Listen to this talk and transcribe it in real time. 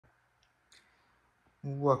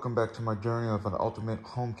Welcome back to my journey of an ultimate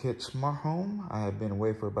HomeKit smart home. I have been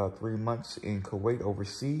away for about 3 months in Kuwait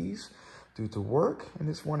overseas due to work, and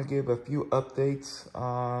just want to give a few updates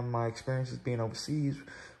on my experiences being overseas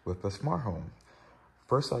with a smart home.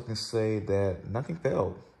 First, I can say that nothing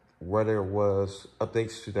failed, whether it was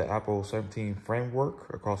updates to the Apple 17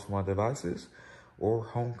 framework across my devices or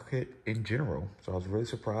HomeKit in general. So I was really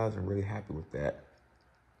surprised and really happy with that.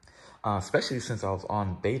 Especially since I was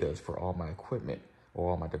on betas for all my equipment,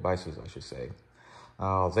 or all my devices, I should say.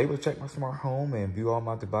 I was able to check my smart home and view all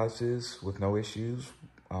my devices with no issues,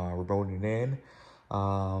 remoting in.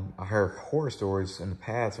 I heard horror stories in the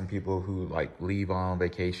past from people who like leave on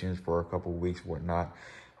vacations for a couple of weeks, whatnot,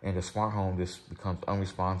 and the smart home just becomes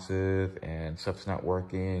unresponsive and stuff's not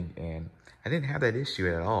working. And I didn't have that issue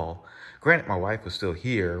at all. Granted, my wife was still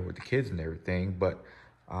here with the kids and everything, but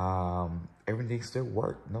everything still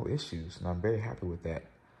worked, no issues, and I'm very happy with that.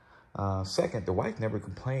 Second, the wife never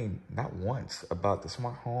complained, not once, about the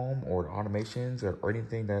smart home or the automations or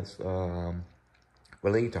anything that's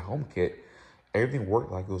related to HomeKit. Everything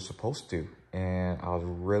worked like it was supposed to, and I was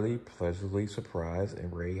really pleasantly surprised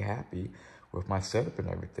and very happy with my setup and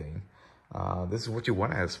everything. This is what you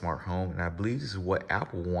want out of a smart home, and I believe this is what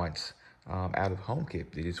Apple wants out of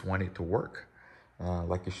HomeKit. They just want it to work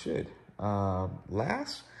like it should.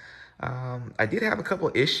 I did have a couple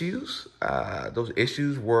of issues. Those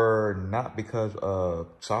issues were not because of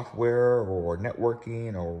software or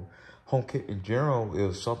networking or HomeKit in general. It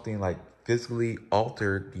was something like physically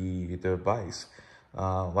altered the device,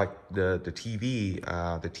 like the TV,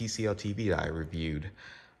 the TCL TV that I reviewed.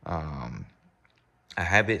 Um, I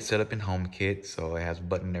have it set up in HomeKit, so it has a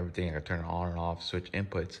button and everything. I can turn it on and off, switch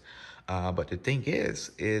inputs. But the thing is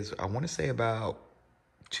I want to say about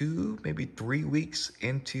 2, maybe 3 weeks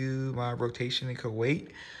into my rotation in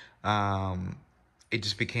Kuwait, um, it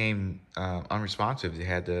just became unresponsive. It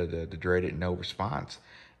had the dreaded no response.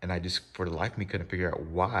 And I just, for the life of me, couldn't figure out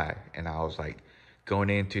why. And I was like going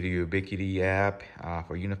into the Ubiquiti app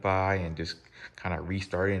for Unify and just kind of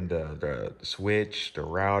restarting the switch, the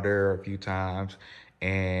router a few times.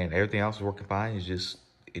 And everything else was working fine. It just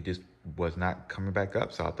was not coming back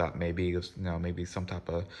up. So I thought maybe it was, maybe some type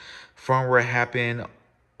of firmware happened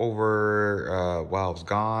over while I was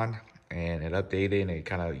gone, and it updated and it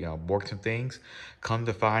kind of worked some things. Come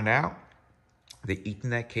to find out, the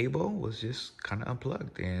Ethernet cable was just kind of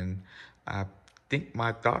unplugged, and I think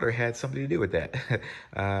my daughter had something to do with that.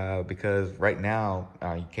 Because right now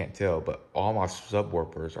you can't tell, but all my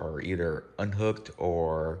subwoofers are either unhooked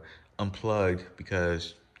or unplugged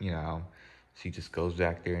because she just goes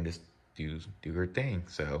back there and just do her thing.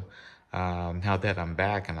 So now that I'm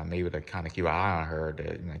back and I'm able to kind of keep an eye on her,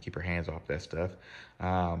 to keep her hands off that stuff,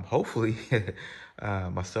 hopefully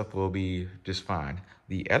my stuff will be just fine.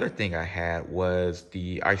 The other thing I had was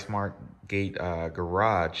the iSmart Gate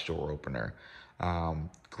garage door opener.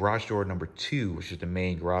 Garage door number 2, which is the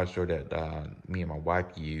main garage door that me and my wife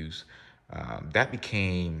use, that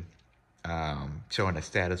became showing a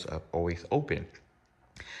status of always open.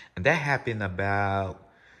 And that happened about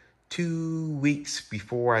 2 weeks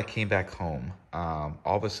before I came back home. All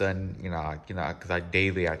of a sudden, because I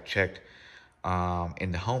checked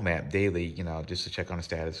in the home app daily, just to check on the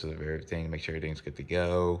status of everything, make sure everything's good to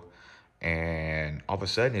go. And all of a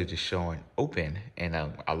sudden, it was just showing open. And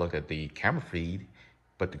I looked at the camera feed,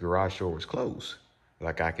 but the garage door was closed.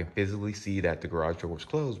 Like I can physically see that the garage door was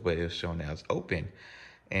closed, but it was showing as open.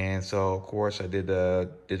 And so, of course, I did a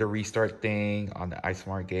restart thing on the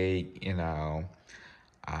iSmart Gate.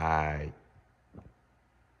 I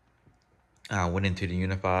went into the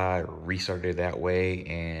Unify, restarted it that way,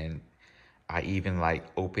 and I even like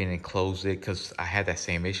opened and closed it because I had that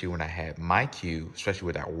same issue when I had my Q, especially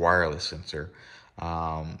with that wireless sensor,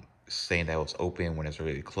 saying that it was open when it's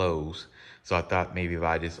really closed. So I thought maybe if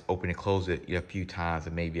I just open and close it a few times,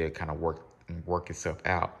 and maybe it kind of work itself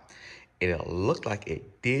out. It looked like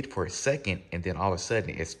it did for a second, and then all of a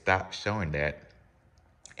sudden it stopped showing that.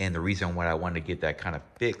 And the reason why I wanted to get that kind of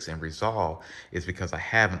fixed and resolved is because I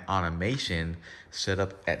have an automation set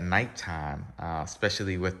up at nighttime,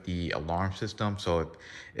 especially with the alarm system. So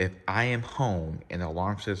if I am home and the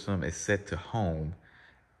alarm system is set to home,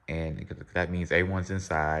 and that means everyone's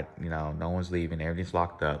inside, no one's leaving, everything's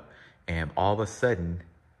locked up, and all of a sudden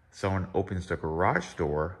someone opens the garage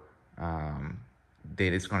door,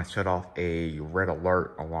 then it's going to shut off a red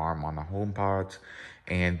alert alarm on the home pods,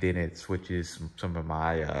 and then it switches some of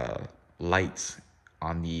my lights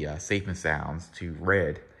on the safe and sounds to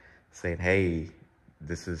red, saying, hey,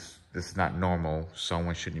 this is not normal.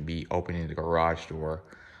 Someone shouldn't be opening the garage door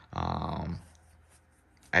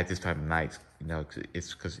at this time of night.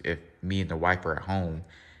 it's because if me and the wife are at home,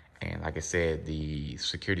 and like I said, the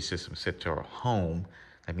security system set to our home,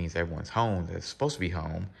 that means everyone's home that's supposed to be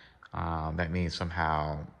home. That means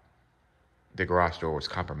somehow the garage door was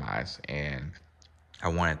compromised, and I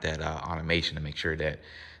wanted that automation to make sure that,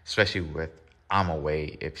 especially with I'm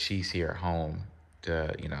away, if she's here at home,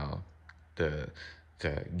 to to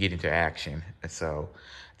to get into action. And so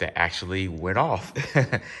that actually went off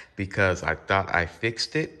because I thought I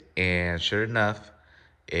fixed it, and sure enough,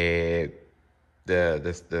 it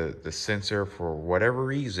the sensor, for whatever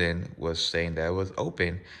reason, was saying that it was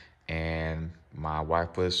open, and my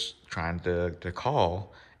wife was trying to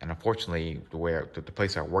call, and unfortunately the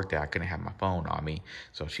place I worked at, I couldn't have my phone on me,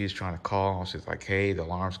 so she's trying to call. She's like, hey, the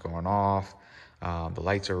alarm's going off, the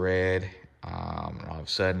lights are red, and all of a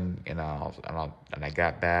sudden, and I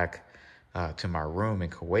got back to my room in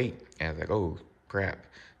Kuwait, and I was like, oh crap.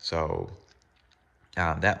 So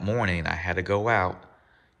that morning I had to go out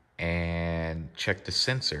and check the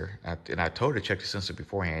sensor. And I told her to check the sensor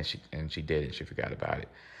beforehand, and she did it. She forgot about it.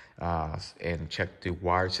 And check the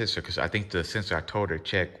wired sensor, because I think the sensor I told her to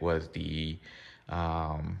check was the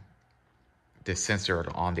sensor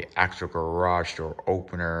on the actual garage door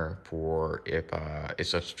opener, for if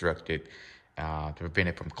it's obstructed, to prevent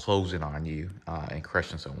it from closing on you and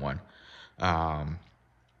crushing someone.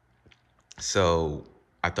 So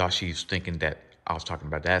I thought she was thinking that I was talking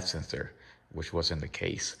about that sensor, which wasn't the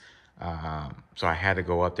case. So I had to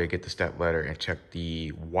go up there, get the step ladder, and check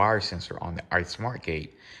the wire sensor on the iSmart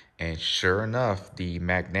gate. And sure enough, the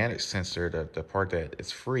magnetic sensor, the part that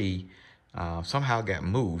is free, somehow got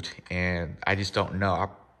moved. And I just don't know. I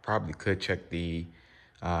probably could check the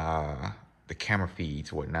camera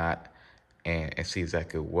feeds, whatnot, and see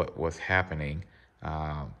exactly what was happening.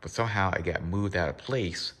 But somehow it got moved out of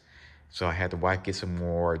place. So I had the wife get some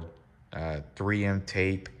more 3M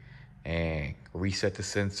tape and reset the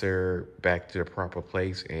sensor back to the proper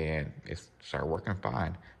place, and it started working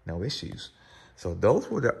fine, no issues. So those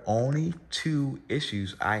were the only two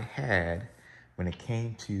issues I had when it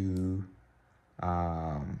came to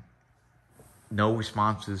no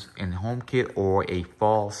responses in HomeKit, or a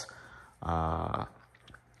false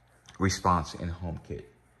response in HomeKit.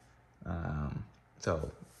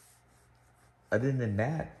 So other than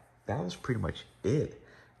that, that was pretty much it.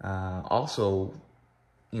 Also,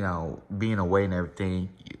 being away and everything,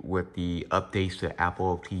 with the updates to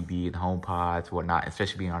Apple TV and HomePods, whatnot,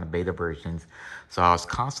 especially being on the beta versions. So I was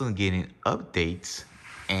constantly getting updates.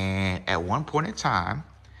 And at one point in time,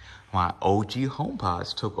 my OG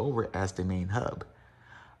HomePods took over as the main hub.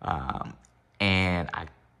 And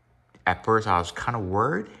at first I was kind of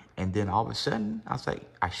worried. And then all of a sudden, I was like,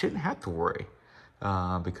 I shouldn't have to worry,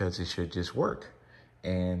 because it should just work.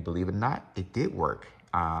 And believe it or not, it did work.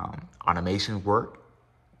 Automation worked.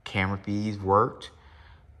 Camera feeds worked.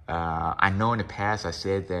 I know in the past I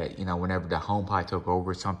said that, whenever the HomePod took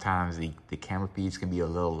over, sometimes the camera feeds can be a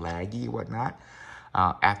little laggy or whatnot.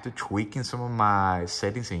 After tweaking some of my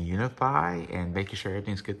settings in Unify and making sure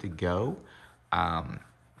everything's good to go, I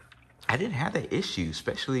didn't have that issue,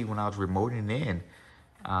 especially when I was remoting in.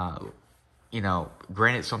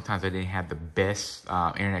 Granted, sometimes I didn't have the best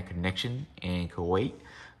internet connection in Kuwait,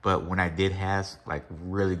 but when I did have like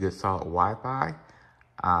really good solid Wi-Fi,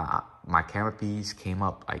 my camera feeds came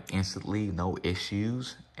up like instantly, no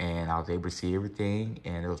issues, and I was able to see everything,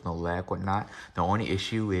 and there was no lag, whatnot. The only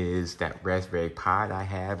issue is that Raspberry Pi I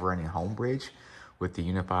have running Homebridge with the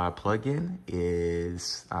Unify plugin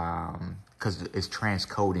is because it's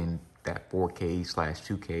transcoding that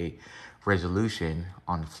 4K/2K resolution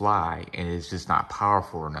on the fly, and it's just not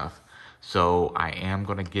powerful enough. So I am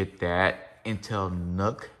gonna get that Intel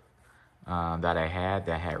NUC that I had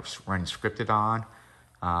running scripted on.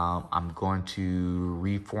 I'm going to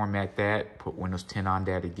reformat that, put Windows 10 on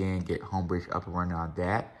that again, get Homebridge up and running on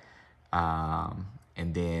that,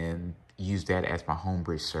 and then use that as my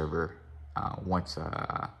Homebridge server once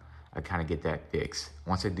I kind of get that fixed.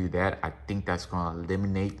 Once I do that, I think that's going to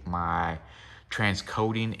eliminate my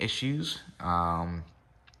transcoding issues.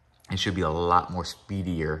 It should be a lot more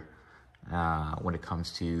speedier when it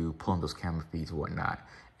comes to pulling those camera feeds and whatnot.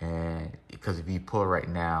 And because if you pull it right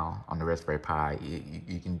now on the Raspberry Pi,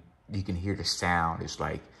 you can hear the sound. It's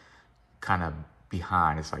like kind of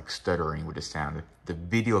behind. It's like stuttering with the sound. The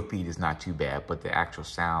video feed is not too bad, but the actual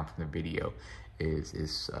sound from the video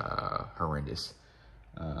is horrendous.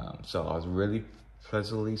 So I was really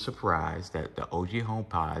pleasantly surprised that the OG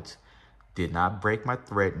HomePods did not break my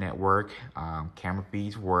Thread network. Camera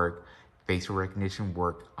feeds worked, facial recognition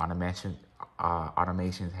worked, automations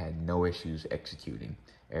had no issues executing.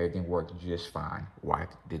 Everything worked just fine. Wife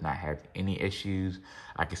did not have any issues.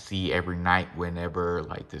 I could see every night whenever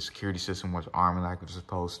like the security system was arming like it was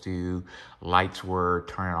supposed to. Lights were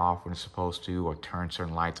turning off when it's supposed to, or turn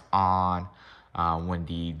certain lights on. When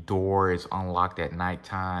the door is unlocked at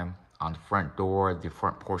nighttime, on the front door, the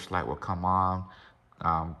front porch light will come on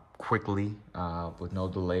quickly with no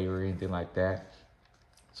delay or anything like that.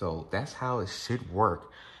 So that's how it should work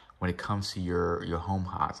when it comes to your home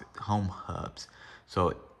hubs.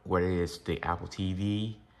 So whether it's the Apple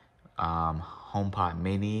TV, HomePod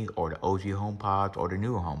Mini, or the OG HomePods, or the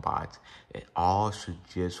newer HomePods, it all should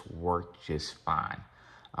just work just fine.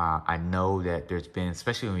 I know that there's been,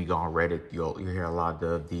 especially when you go on Reddit, you'll hear a lot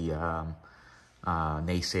of the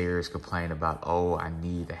naysayers complain about, oh, I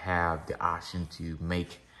need to have the option to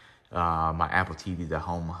make my Apple TV the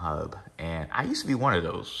home hub. And I used to be one of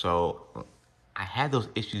those. So I had those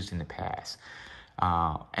issues in the past.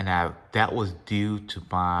 And that was due to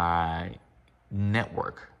my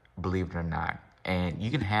network, believe it or not. And you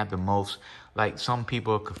can have the most, like some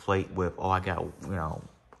people conflate with, oh, I got,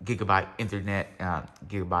 gigabyte internet,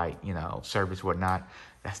 gigabyte, service, whatnot.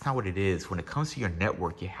 That's not what it is. When it comes to your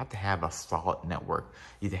network, you have to have a solid network.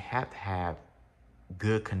 You have to have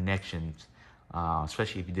good connections,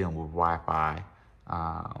 especially if you're dealing with Wi-Fi,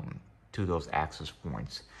 to those access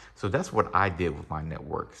points. So that's what I did with my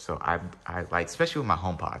network. So I like, especially with my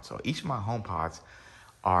HomePods. So each of my HomePods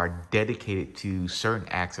are dedicated to certain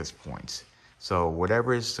access points. So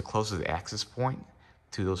whatever is the closest access point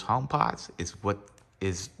to those HomePods is what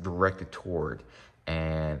is directed toward,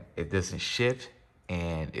 and it doesn't shift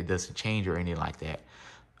and it doesn't change or anything like that.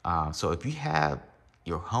 So if you have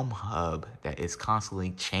your home hub that is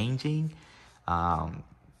constantly changing,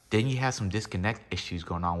 then you have some disconnect issues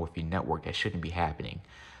going on with your network that shouldn't be happening.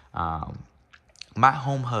 My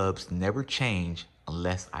home hubs never change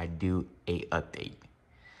unless I do a update.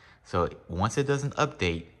 So once it doesn't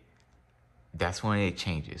update, that's when it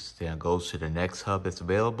changes. Then it goes to the next hub that's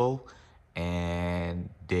available, and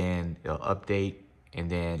then it'll update, and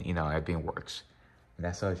then, everything works. And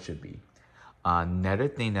that's how it should be. Another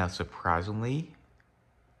thing that surprisingly,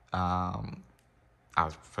 I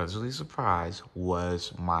was pleasantly surprised,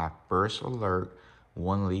 was my first alert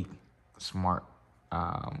 1 leak smart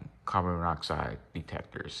carbon monoxide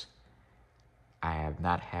detectors. I have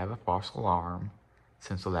not had a false alarm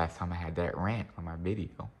since the last time I had that rant on my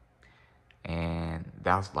video. And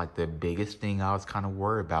that was like the biggest thing I was kind of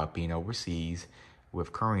worried about, being overseas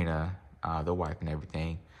with Karina, the wife and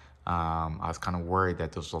everything. I was kind of worried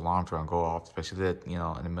that those alarms were going to go off, especially that,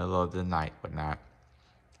 in the middle of the night, but not.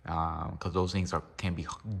 Because those things can be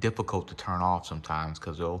difficult to turn off sometimes,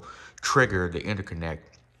 because they'll trigger the interconnect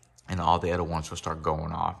and all the other ones will start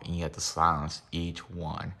going off, and you have to silence each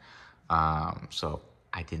one. So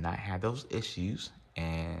I did not have those issues,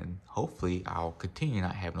 and hopefully I'll continue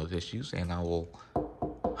not having those issues, and I will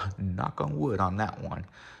knock on wood on that one.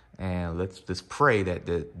 And let's just pray that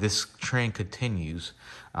this trend continues.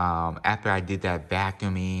 After I did that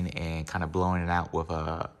vacuuming and kind of blowing it out with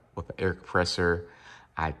an air compressor,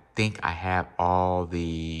 I think I have all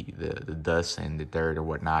the dust and the dirt or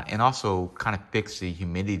whatnot, and also kind of fix the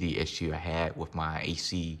humidity issue I had with my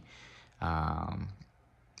AC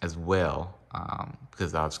as well,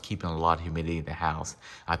 because I was keeping a lot of humidity in the house.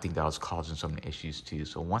 I think that was causing some of the issues too.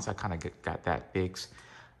 So once I kind of got that fixed,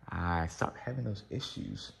 I stopped having those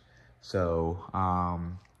issues. So if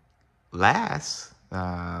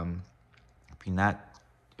you're not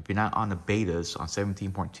on the betas on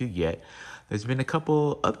 17.2 yet, there's been a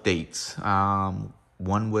couple updates.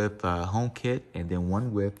 One with HomeKit, and then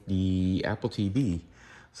one with the Apple TV.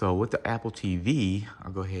 So with the Apple TV,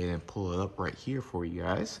 I'll go ahead and pull it up right here for you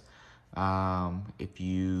guys. If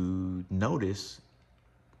you notice,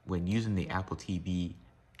 when using the Apple TV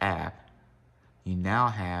app, you now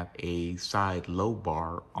have a side low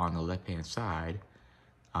bar on the left-hand side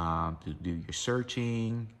to do your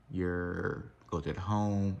searching, go to the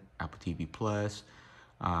home, Apple TV Plus.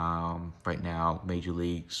 Right now, Major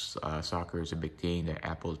League Soccer is a big thing that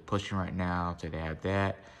Apple is pushing right now, so they have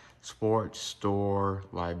that. Sports, store,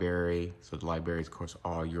 library. So the library is, of course,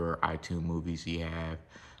 all your iTunes movies you have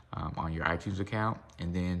on your iTunes account.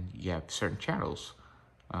 And then you have certain channels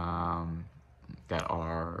that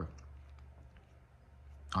are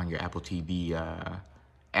on your Apple TV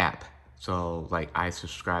app. So, like, I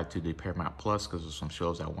subscribe to the Paramount Plus because there's some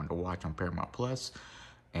shows I want to watch on Paramount Plus.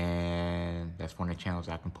 And that's one of the channels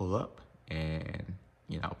I can pull up. And,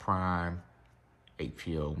 Prime,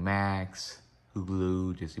 HBO Max,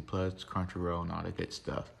 Hulu, Disney Plus, Crunchyroll, and all that good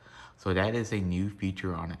stuff. So that is a new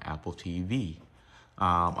feature on the Apple TV.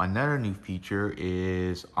 Another new feature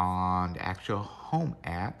is on the actual Home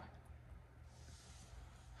app.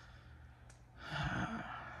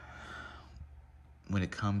 When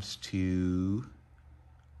it comes to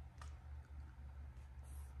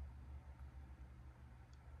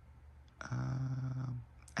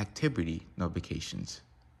activity notifications.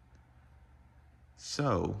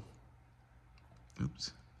 So,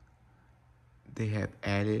 they have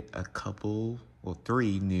added a couple or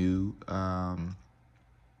 3 new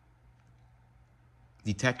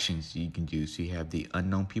detections you can do. So you have the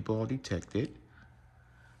unknown people are detected,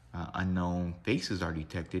 unknown faces are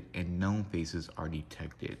detected, and known faces are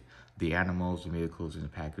detected. The animals, the vehicles, and the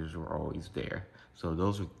packages were always there. So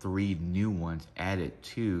those are 3 new ones added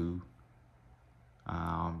to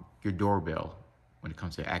your doorbell when it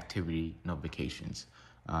comes to activity notifications.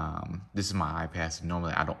 This is my iPad, so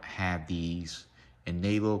normally I don't have these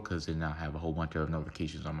enabled because then I have a whole bunch of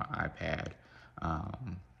notifications on my iPad,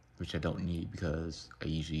 which I don't need because I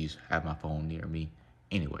usually have my phone near me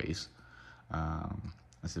anyways.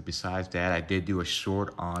 So besides that, I did do a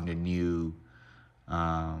short on the new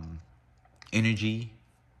energy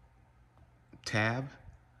tab.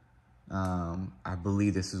 I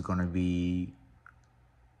believe this is going to be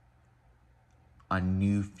a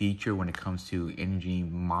new feature when it comes to energy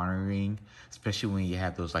monitoring, especially when you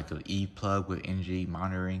have those like the e-plug with energy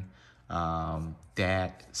monitoring.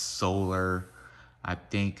 That solar, I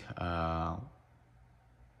think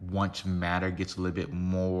once Matter gets a little bit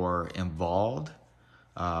more involved,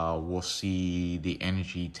 we'll see the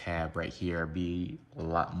energy tab right here be a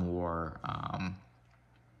lot more,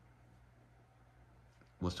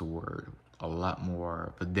 what's the word? A lot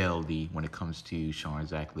more fidelity when it comes to showing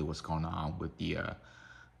exactly what's going on with the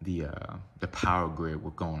power grid,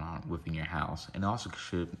 what's going on within your house, and also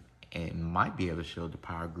it might be able to show the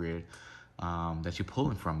power grid that you're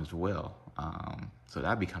pulling from as well. So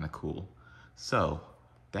that'd be kind of cool. So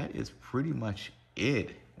that is pretty much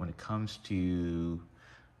it when it comes to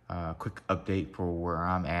a quick update for where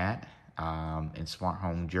I'm at in Smart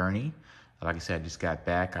Home Journey. Like I said, I just got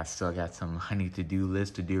back. I still got some honey to-do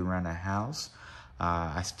list to do around the house.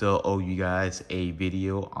 I still owe you guys a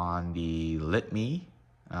video on the LitMe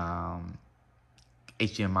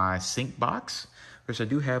HDMI sync box, which I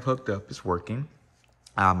do have hooked up. It's working.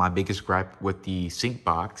 My biggest gripe with the sync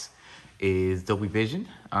box is Dolby Vision.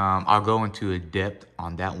 I'll go into a depth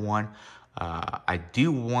on that one. I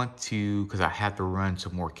do want to, because I have to run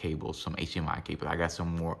some more cables, some HDMI cables. I got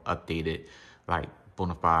some more updated, like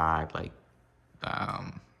bona fide, like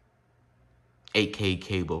 8K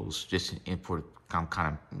cables, just for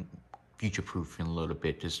kind of future-proofing a little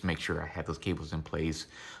bit, just make sure I have those cables in place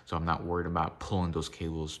so I'm not worried about pulling those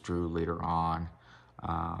cables through later on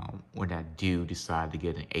when I do decide to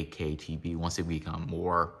get an 8K TV once it become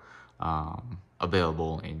more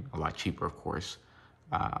available and a lot cheaper, of course.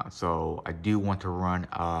 So I do want to run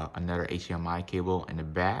another HDMI cable in the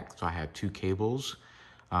back, so I have 2 cables,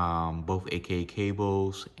 both 8K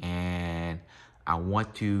cables, and I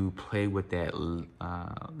want to play with that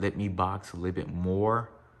LitMe box a little bit more,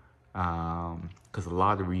 because a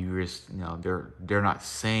lot of the reviewers, they're not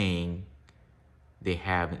saying they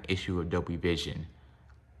have an issue with Dolby Vision.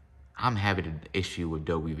 I'm having an issue with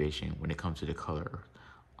Dolby Vision when it comes to the color,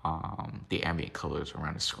 the ambient colors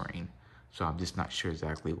around the screen. So I'm just not sure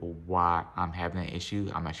exactly why I'm having that issue.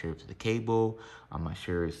 I'm not sure if it's the cable. I'm not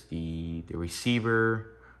sure it's the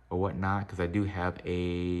receiver or whatnot, because I do have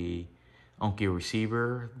a Onkyo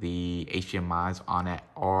receiver. The HDMI's on it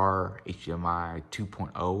are HDMI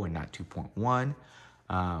 2.0 and not 2.1.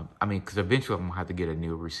 Because eventually I'm gonna have to get a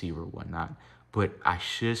new receiver or whatnot, but I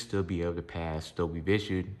should still be able to pass Dolby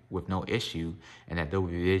Vision with no issue, and that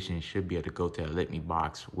Dolby Vision should be able to go to a LitMe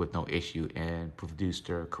box with no issue and produce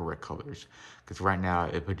the correct colors. Because right now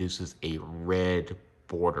it produces a red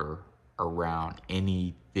border around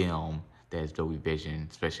any film that has Dolby Vision,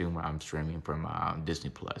 especially when I'm streaming from Disney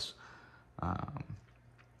Plus.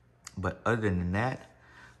 But other than that,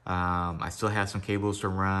 I still have some cables to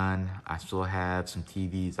run. I still have some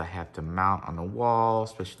TVs I have to mount on the wall,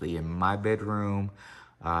 especially in my bedroom.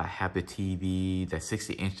 I have the TV, that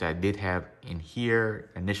 60-inch that I did have in here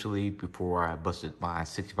initially before I busted my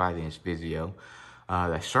 65-inch Vizio.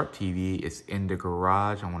 That Sharp TV is in the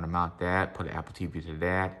garage. I want to mount that, put an Apple TV to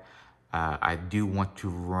that. I do want to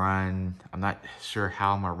run, I'm not sure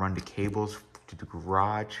how I'm going to run the cables to the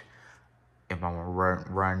garage. If I'm going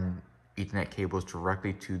to run Ethernet cables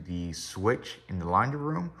directly to the switch in the laundry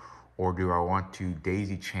room, or do I want to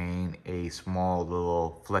daisy chain a small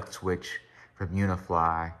little flex switch from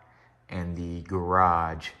Unify in the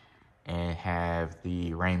garage and have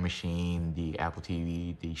the Rain Machine, the Apple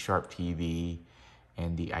TV, the Sharp TV,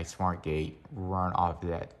 and the iSmart gate run off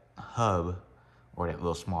that hub or that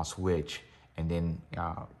little small switch, and then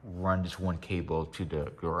run just one cable to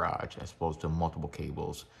the garage as opposed to multiple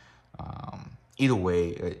cables. Either way,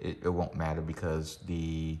 it won't matter because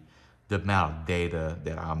the amount of data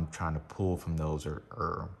that I'm trying to pull from those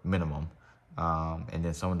are minimum. And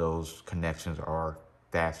then some of those connections are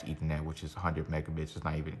fast Ethernet, which is 100 megabits. It's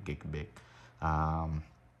not even a gigabit.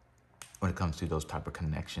 When it comes to those type of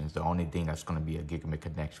connections, the only thing that's going to be a gigabit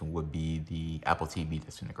connection would be the Apple TV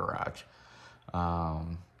that's in the garage.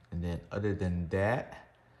 And then other than that,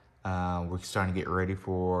 we're starting to get ready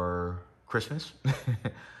for Christmas.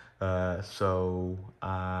 So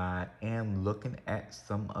I am looking at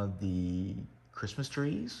some of the Christmas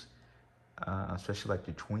trees, especially like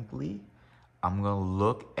the twinkly. I'm gonna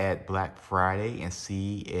look at Black Friday and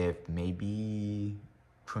see if maybe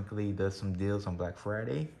Twinkly does some deals on Black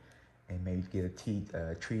Friday, and maybe get a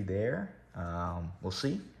tree there. We'll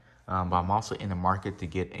see. But I'm also in the market to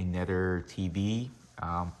get another TV.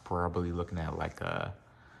 Probably looking at like a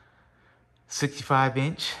 65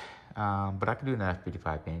 inch, but I can do another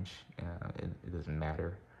 55 inch. It doesn't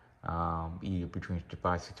matter. Either between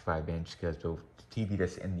 55 65 inch, because the TV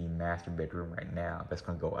that's in the master bedroom right now, that's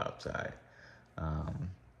gonna go outside. And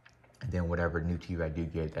then whatever new TV I do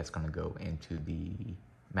get, that's gonna go into the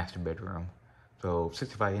master bedroom. So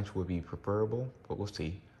 65 inch would be preferable, but we'll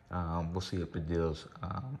see. We'll see if the deals.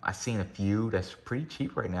 I've seen a few that's pretty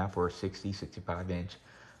cheap right now for a 60, 65 inch.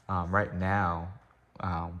 Right now,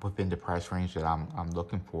 within the price range that I'm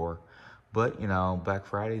looking for. But, you know, Black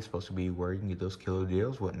Friday is supposed to be where you can get those killer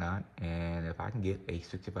deals, whatnot. And if I can get a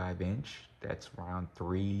 65 inch, that's around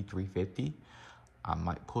 $350. I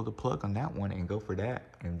might pull the plug on that one and go for that.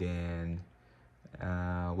 And then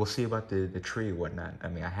we'll see about the tree and whatnot. I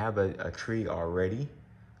mean, I have a tree already,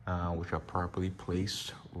 which I'll properly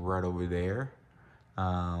place right over there.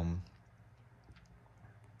 But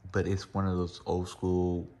it's one of those old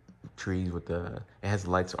school trees with it has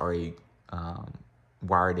lights already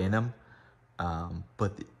wired in them.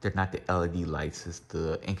 But they're not the LED lights, it's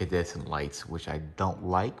the incandescent lights, which I don't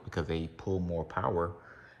like because they pull more power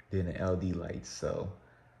than the LED lights. So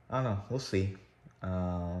I don't know, we'll see.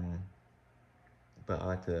 But I'd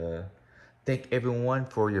like to thank everyone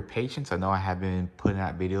for your patience. I know I have been putting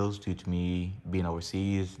out videos due to me being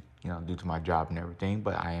overseas, you know, due to my job and everything,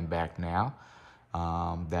 but I am back now.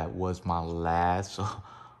 That was my last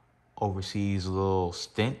overseas little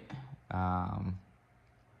stint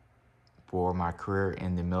for my career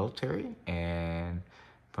in the military, and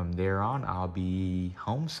from there on I'll be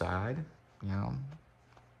home side, you know,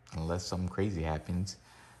 unless something crazy happens.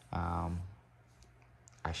 I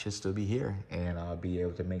should still be here, and I'll be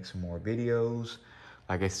able to make some more videos.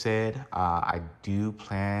 Like I said, I do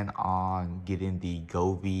plan on getting the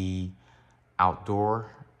Govee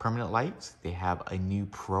outdoor permanent lights. They have a new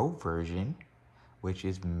pro version, which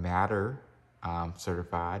is Matter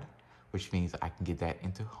certified, which means I can get that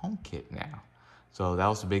into HomeKit now. So that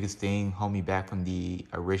was the biggest thing holding me back from the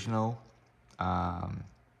original Govee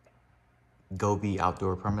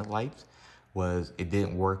outdoor permanent lights, was it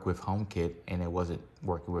didn't work with HomeKit and it wasn't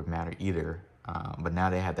working with Matter either. But now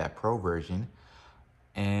they have that pro version,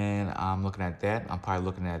 and I'm looking at that. I'm probably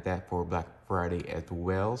looking at that for Black Friday as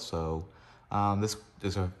well. So there's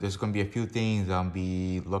going to be a few things I'll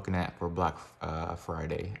be looking at for Black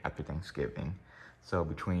Friday after Thanksgiving. So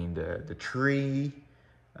between the tree,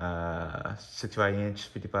 65 inch,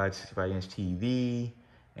 65 inch TV,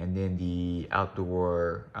 and then the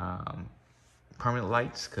outdoor permanent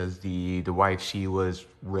lights, because the wife, she was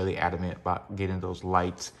really adamant about getting those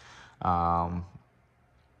lights, not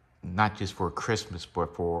just for Christmas,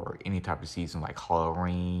 but for any type of season like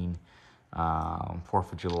Halloween,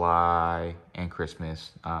 4th of July, and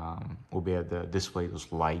Christmas. We'll be able to display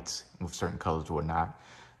those lights with certain colors or whatnot.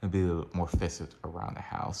 It'll be a little more festive around the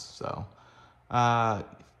house. So,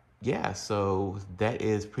 yeah, so that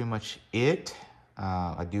is pretty much it.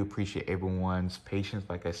 I do appreciate everyone's patience.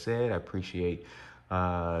 Like I said, I appreciate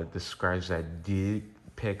the subscribers I did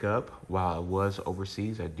pick up while I was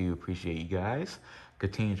overseas. I do appreciate you guys.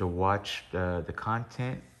 Continue to watch the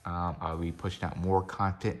content. I'll be pushing out more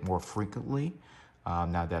content more frequently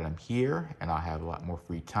now that I'm here, and I'll have a lot more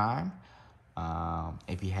free time.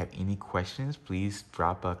 If you have any questions, please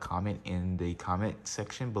drop a comment in the comment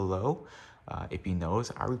section below. If you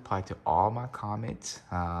notice, I reply to all my comments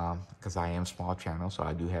because I am a small channel, so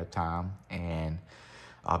I do have time, and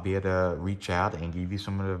I'll be able to reach out and give you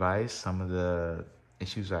some of the advice, some of the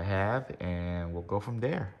issues I have, and we'll go from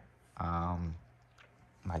there.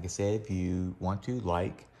 Like I said, if you want to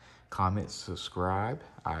like, comment, subscribe,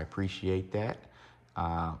 I appreciate that,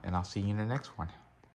 and I'll see you in the next one.